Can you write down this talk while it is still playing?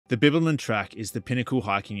The Bibbulmun Track is the pinnacle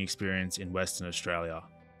hiking experience in Western Australia.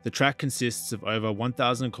 The track consists of over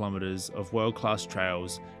 1,000 kilometres of world-class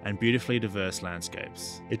trails and beautifully diverse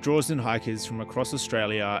landscapes. It draws in hikers from across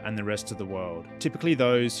Australia and the rest of the world. Typically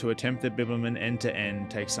those who attempt the Bibbulmun end to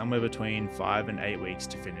end take somewhere between 5 and 8 weeks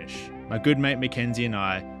to finish. My good mate Mackenzie and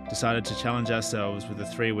I decided to challenge ourselves with a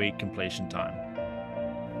 3-week completion time.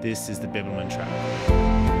 This is the Bibbulmun Track.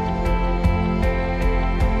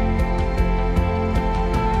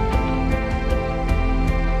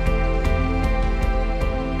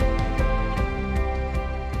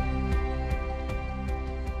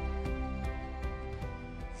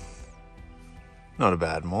 Not a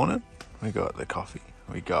bad morning. We got the coffee.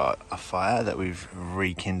 We got a fire that we've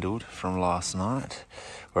rekindled from last night.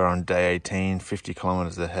 We're on day 18, 50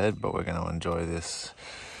 kilometers ahead, but we're going to enjoy this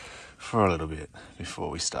for a little bit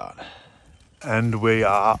before we start. And we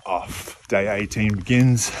are off. Day 18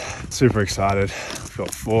 begins. Super excited. We've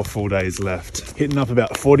got 4 full days left. Hitting up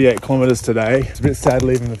about 48 kilometers today. It's a bit sad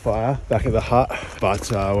leaving the fire back at the hut,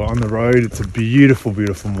 but we're on the road. It's a beautiful,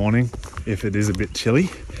 beautiful morning, if it is a bit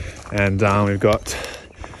chilly. And we've got,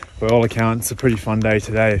 by all accounts, a pretty fun day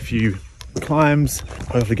today. A few climbs,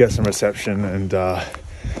 hopefully get some reception, and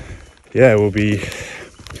yeah, we'll be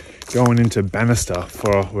going into Bannister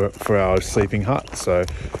for our sleeping hut. So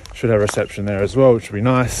should have reception there as well, which will be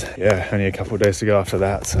nice. Yeah, only a couple of days to go after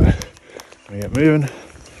that, so we get moving.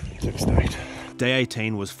 Super stoked. Day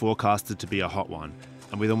 18 was forecasted to be a hot one,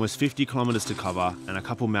 and with almost 50 kilometres to cover and a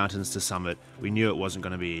couple mountains to summit, we knew it wasn't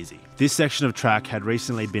going to be easy. This section of track had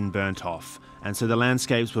recently been burnt off, and so the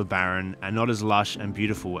landscapes were barren and not as lush and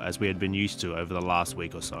beautiful as we had been used to over the last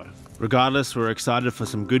week or so. Regardless, we're excited for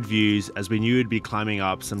some good views as we knew we'd be climbing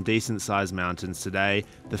up some decent sized mountains today,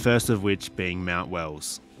 the first of which being Mount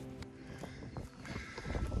Wells.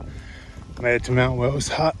 Made it to Mount Wells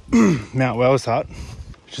Hut,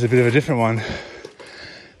 which is a bit of a different one.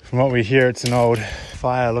 From what we hear, it's an old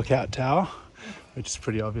fire lookout tower, which is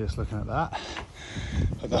pretty obvious looking at that.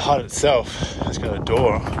 But the hut itself has got a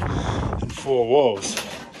door and 4 walls,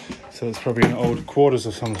 so it's probably an old quarters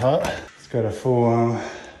of some hut. It's got a full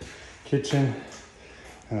kitchen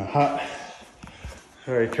and a hut.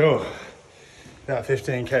 Very cool. About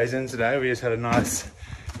 15 k's in today. We just had a nice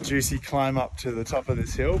juicy climb up to the top of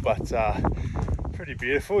this hill, but pretty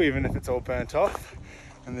beautiful even if it's all burnt off.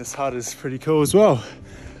 And this hut is pretty cool as well.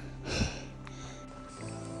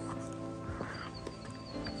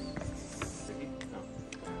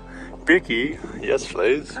 Bicky? Yes,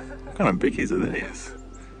 please. What kind of bickies are these?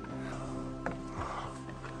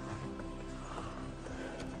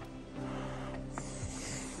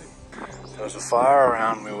 There's a fire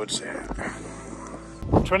around, we would say.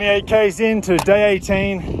 28 k's into day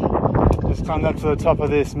 18. Just climbed up to the top of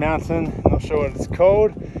this mountain. Not sure what it's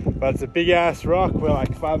called, but it's a big ass rock. We're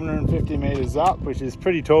like 550 meters up, which is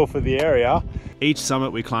pretty tall for the area. Each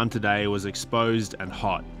summit we climbed today was exposed and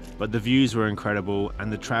hot, but the views were incredible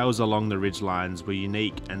and the trails along the ridge lines were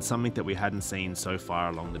unique and something that we hadn't seen so far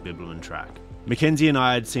along the Bibbulmun Track. Mackenzie and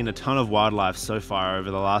I had seen a ton of wildlife so far over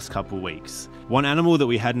the last couple of weeks. One animal that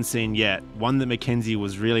we hadn't seen yet, one that Mackenzie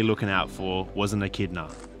was really looking out for, was an echidna.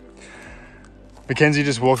 Mackenzie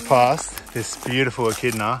just walked past this beautiful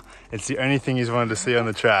echidna. It's the only thing he's wanted to see on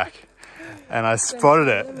the track. And I spotted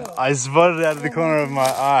it. I spotted it out of the corner of my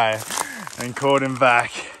eye and called him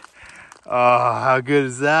back. Oh, how good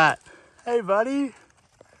is that? Hey, buddy.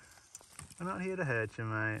 We're not here to hurt you,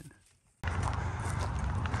 mate.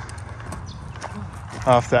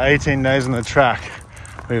 After 18 days on the track,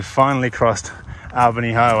 we've finally crossed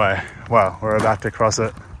Albany Highway. Well, we're about to cross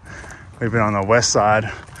it. We've been on the west side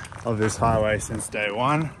of this highway since day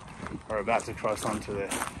 1. We're about to cross onto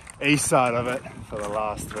the east side of it for the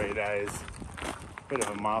last 3 days. Bit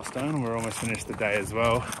of a milestone. We're almost finished the day as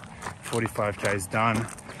well. 45 k's done.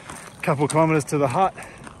 A couple kilometers to the hut.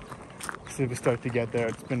 Super stoked to get there.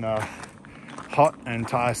 It's been a hot and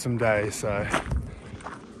tiresome day, so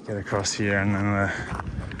get across here and then we're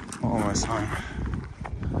almost home.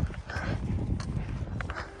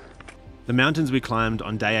 The mountains we climbed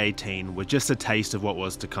on day 18 were just a taste of what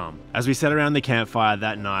was to come. As we sat around the campfire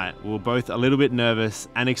that night, we were both a little bit nervous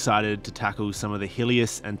and excited to tackle some of the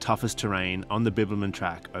hilliest and toughest terrain on the Bibbulmun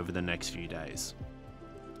Track over the next few days.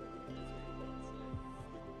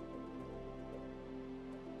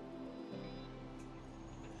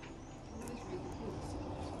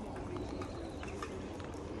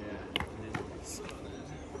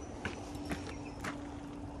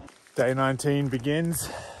 Day 19 begins.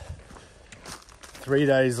 3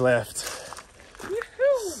 days left.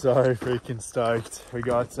 So freaking stoked. We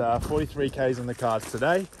got 43 k's in the cards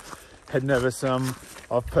today, heading over some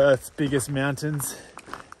of Perth's biggest mountains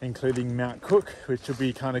including Mount Cook, which will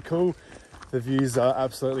be kind of cool. The views are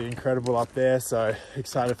absolutely incredible up there, so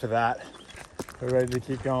excited for that. We're ready to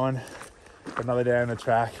keep going. Another day on the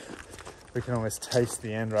track. We can almost taste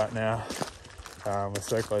the end right now. We're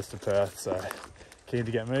so close to Perth, so keen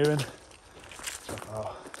to get moving.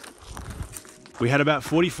 Oh. We had about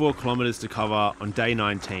 44 kilometres to cover on day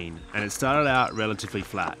 19, and it started out relatively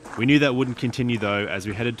flat. We knew that wouldn't continue though as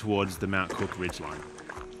we headed towards the Mount Cook ridgeline.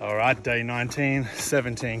 All right, day 19,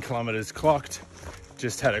 17 kilometres clocked.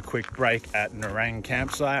 Just had a quick break at Nerang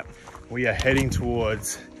campsite. We are heading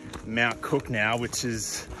towards Mount Cook now, which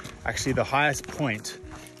is actually the highest point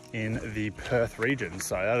in the Perth region,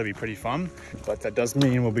 so that'll be pretty fun. But that does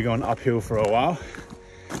mean we'll be going uphill for a while.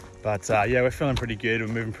 But yeah, we're feeling pretty good. We're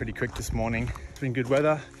moving pretty quick this morning. It's been good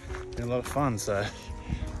weather, been a lot of fun. So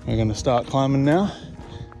we're gonna start climbing now,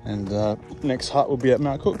 and next hut will be at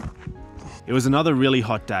Mount Cook. It was another really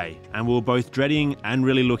hot day, and we were both dreading and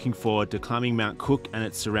really looking forward to climbing Mount Cook and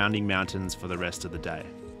its surrounding mountains for the rest of the day.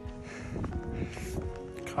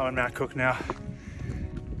 Climbing Mount Cook now.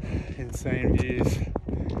 Insane views,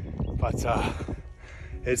 but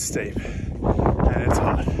it's steep and it's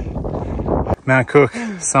hot. Mount Cook,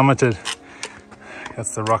 summited.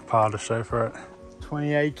 That's the rock pile to show for it.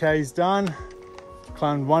 28 K's done.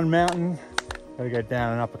 Climbed one mountain. Gotta go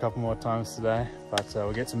down and up a couple more times today, but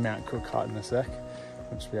we'll get to Mount Cook hut in a sec,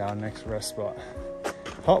 which will be our next rest spot.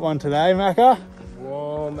 Hot one today, Macca.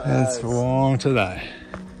 Warm as. It's warm today.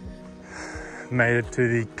 Made it to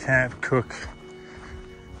the Camp Cook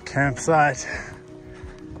campsite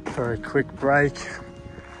for a quick break.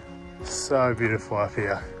 So beautiful up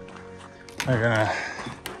here. We're gonna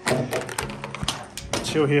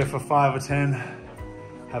chill here for 5 or 10,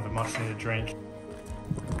 have a much needed drink.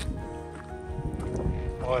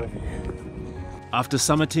 What a view. After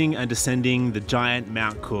summiting and descending the giant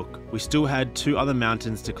Mount Cook, we still had 2 other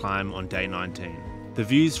mountains to climb on day 19. The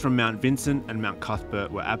views from Mount Vincent and Mount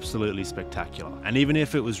Cuthbert were absolutely spectacular, and even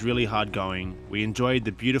if it was really hard going, we enjoyed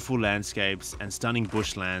the beautiful landscapes and stunning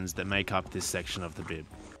bushlands that make up this section of the Bib.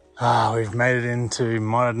 We've made it into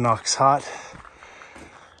Monadnock's hut,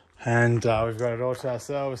 and we've got it all to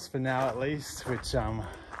ourselves for now at least, which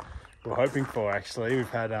we're hoping for actually. We've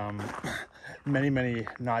had many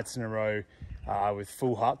nights in a row with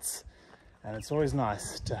full huts, and it's always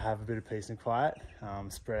nice to have a bit of peace and quiet,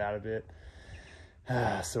 spread out a bit.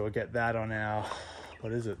 So we'll get that on our,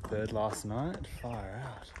 what is it, third last night? Far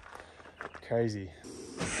out. Crazy.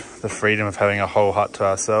 The freedom of having a whole hut to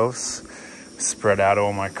ourselves, spread out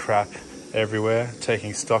all my crap everywhere,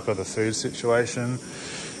 taking stock of the food situation.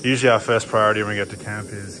 Usually our first priority when we get to camp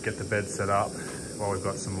is get the bed set up while we've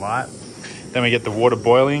got some light. Then we get the water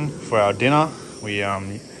boiling for our dinner. We are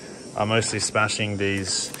mostly smashing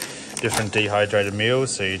these different dehydrated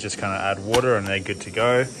meals, so you just kind of add water and they're good to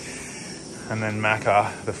go. And then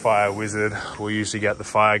Macca, the fire wizard, will usually get the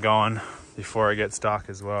fire going before it gets dark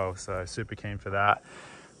as well. So super keen for that.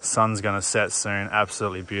 Sun's gonna set soon,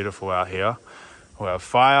 absolutely beautiful out here. We'll have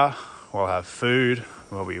fire, we'll have food,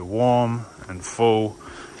 we'll be warm and full,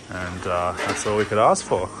 and that's all we could ask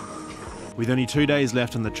for. With only 2 days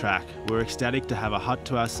left on the track, we were ecstatic to have a hut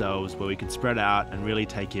to ourselves where we could spread out and really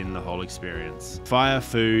take in the whole experience. Fire,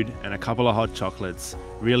 food, and a couple of hot chocolates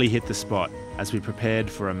really hit the spot as we prepared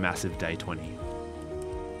for a massive day 20.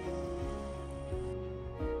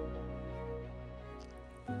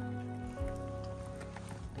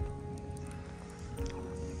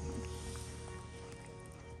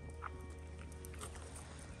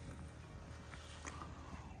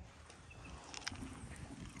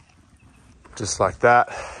 Just like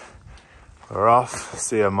that, we're off.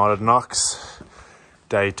 See you at Monadnock's.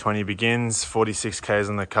 Day 20 begins, 46 Ks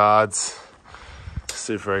on the cards.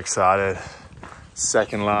 Super excited.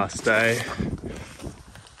 Second last day.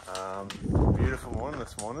 Beautiful morning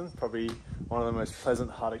this morning. Probably one of the most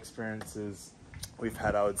pleasant hut experiences we've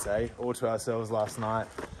had, I would say. All to ourselves last night.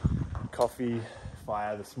 Coffee,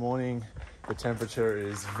 fire this morning. The temperature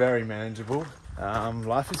is very manageable.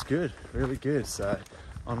 Life is good, really good. So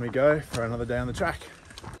on we go for another day on the track.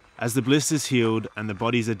 As the blisters healed and the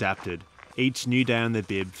bodies adapted, each new day on the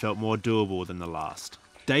Bib felt more doable than the last.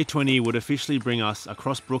 Day 20 would officially bring us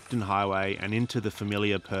across Brookton Highway and into the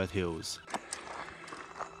familiar Perth Hills.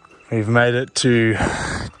 We've made it to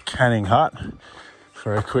Canning Hut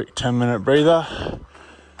for a quick 10-minute breather.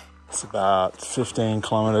 It's about 15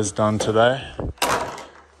 kilometres done today.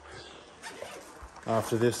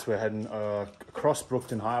 After this, we're heading across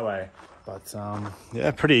Brookton Highway. But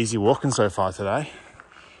yeah, pretty easy walking so far today.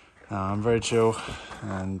 Very chill,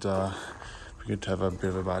 and good to have a bit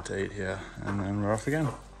of a bite to eat here, and then we're off again.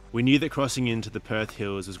 We knew that crossing into the Perth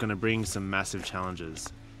Hills was going to bring some massive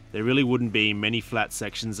challenges. there really wouldn't be many flat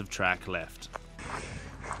sections of track left.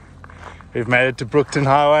 We've made it to Brookton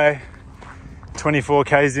Highway, 24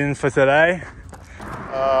 k's in for today.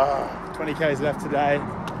 20 k's left today.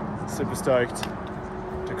 Super stoked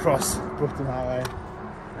to cross Brookton Highway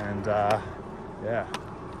and yeah,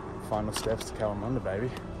 final steps to Kalamunda, baby.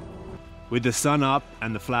 With the sun up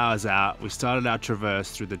and the flowers out, we started our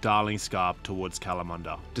traverse through the Darling Scarp towards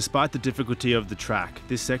Kalamunda. Despite the difficulty of the track,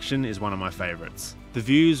 this section is one of my favourites. The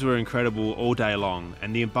views were incredible all day long,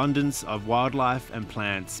 and the abundance of wildlife and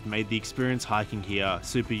plants made the experience hiking here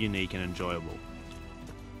super unique and enjoyable.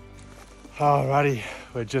 Alrighty,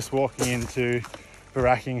 we're just walking into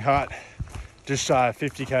Bibbulmun Hut, just shy of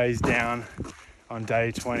 50 k's down on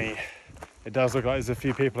day 20. It does look like there's a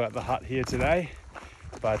few people at the hut here today,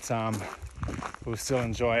 but we'll still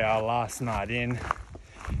enjoy our last night in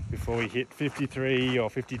before we hit 53 or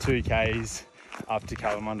 52 k's up to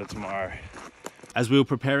Kalamunda tomorrow. As we were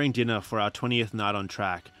preparing dinner for our 20th night on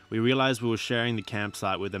track, we realised we were sharing the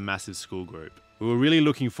campsite with a massive school group. We were really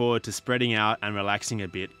looking forward to spreading out and relaxing a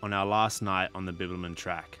bit on our last night on the Bibbulmun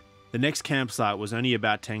Track. The next campsite was only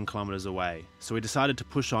about 10 kilometres away, so we decided to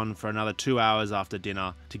push on for another 2 hours after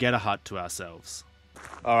dinner to get a hut to ourselves.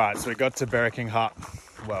 Alright, so we got to Bibbulmun Hut.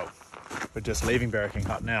 Well, we're just leaving Bibbulmun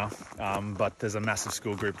Hut now, but there's a massive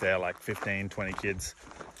school group there, like 15, 20 kids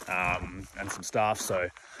and some staff, so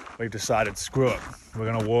we've decided, screw it,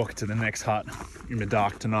 we're going to walk to the next hut in the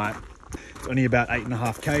dark tonight. It's only about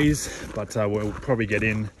 8.5 k's, but we'll probably get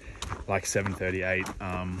in like 7:38,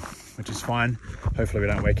 which is fine. Hopefully we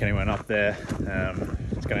don't wake anyone up there.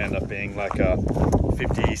 It's going to end up being like a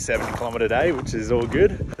 50-70 kilometre day, which is all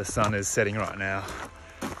good. The sun is setting right now.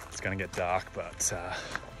 It's going to get dark, but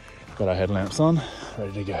got our headlamps on,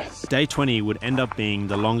 ready to go. Day 20 would end up being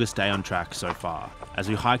the longest day on track so far, as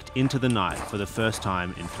we hiked into the night for the first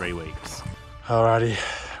time in 3 weeks. Alrighty,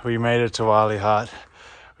 we made it to Wali Hut.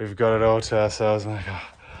 We've got it all to ourselves. Oh,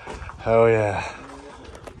 hell yeah.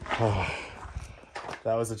 Oh,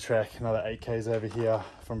 that was a trek, another 8 k's over here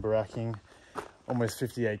from Bibbulmun. Almost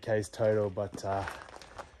 58 k's total, but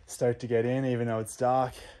stoked to get in even though it's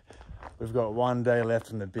dark. We've got 1 day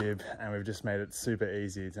left on the bib and we've just made it super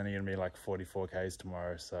easy. It's only gonna be like 44 k's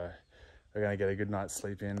tomorrow, so we're gonna get a good night's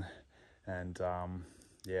sleep in, and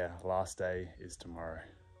yeah, last day is tomorrow.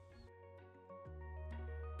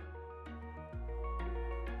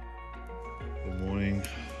 The morning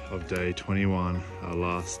of day 21, our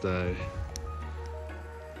last day.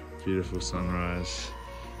 Beautiful sunrise,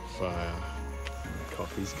 fire, and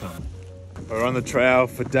coffee's coming. We're on the trail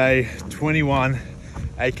for day 21,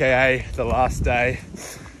 aka the last day.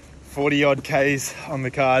 40 odd k's on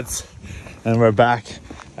the cards, and we're back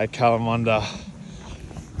at Kalamunda.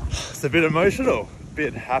 It's a bit emotional, a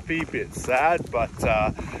bit happy, a bit sad, but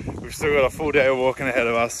we've still got a full day of walking ahead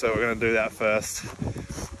of us, so we're gonna do that first,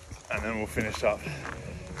 and then we'll finish up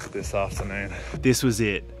this afternoon. This was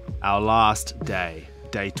it, our last day,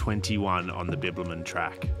 day 21 on the Bibbulmun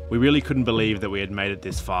Track. We really couldn't believe that we had made it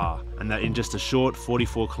this far, and that in just a short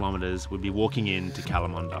 44 kilometres we'd be walking in to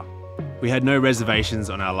Kalamunda. We had no reservations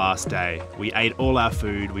on our last day. We ate all our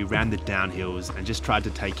food, we ran the downhills, and just tried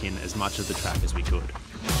to take in as much of the track as we could.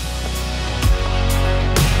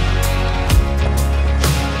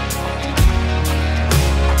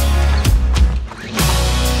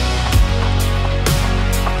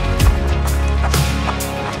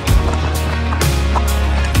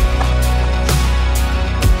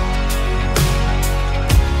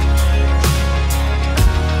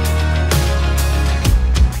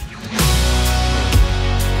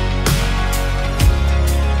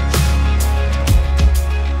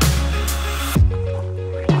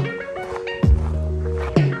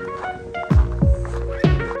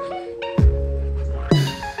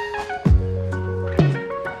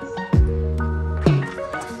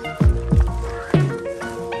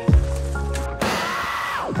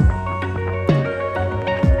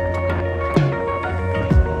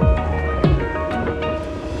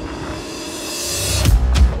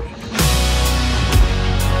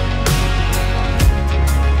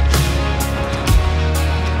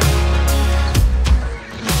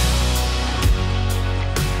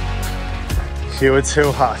 Hewitt's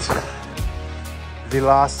Hill Hut, the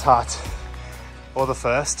last hut, or the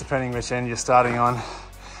first, depending which end you're starting on,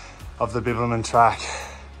 of the Bibbulmun Track.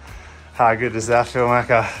 How good does that feel,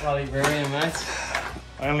 Macca? Bloody brilliant, mate.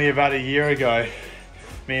 Only about a year ago,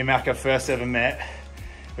 me and Macca first ever met.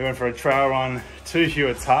 We went for a trail run to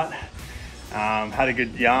Hewitt's Hut, had a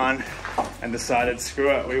good yarn, and decided, screw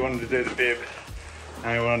it, we wanted to do the bib,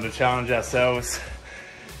 and we wanted to challenge ourselves.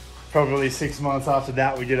 Probably 6 months after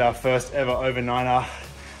that, we did our first ever overnighter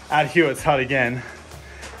at Hewitt's Hut again.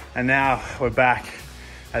 And now we're back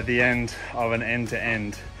at the end of an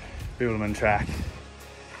end-to-end Bibbulmun Track.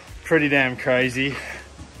 Pretty damn crazy.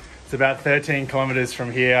 It's about 13 kilometers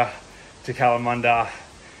from here to Kalamunda,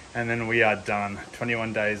 and then we are done.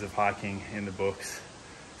 21 days of hiking in the books.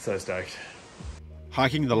 So stoked.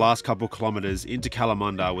 Hiking the last couple kilometers into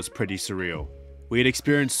Kalamunda was pretty surreal. We had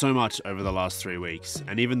experienced so much over the last 3 weeks,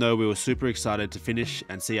 and even though we were super excited to finish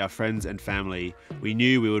and see our friends and family, we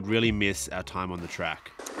knew we would really miss our time on the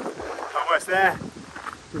track. Almost there.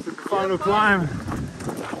 This is the final climb.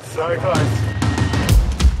 So close.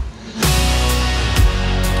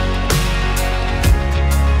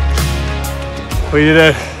 We did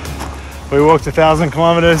it. We walked 1,000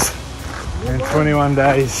 kilometers in 21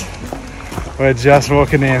 days. We're just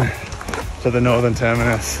walking in to the northern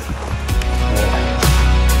terminus.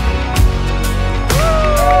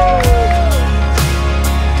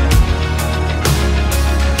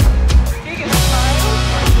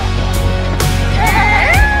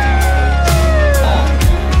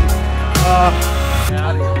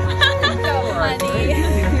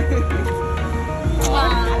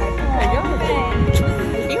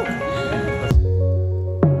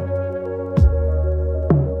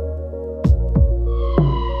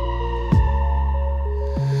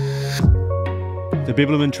 The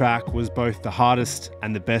Bibbulmun Track was both the hardest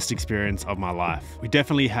and the best experience of my life. We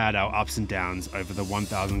definitely had our ups and downs over the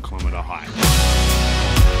 1,000 kilometer hike.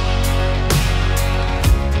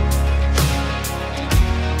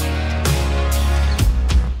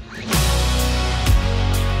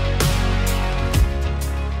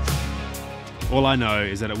 All I know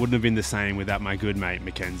is that it wouldn't have been the same without my good mate,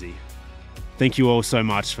 Mackenzie. Thank you all so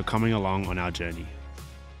much for coming along on our journey.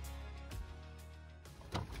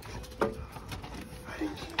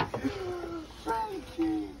 Thank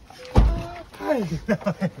you.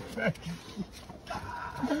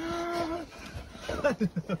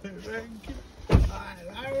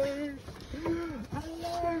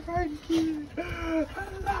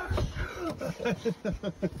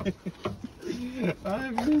 I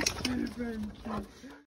missed you, thank you.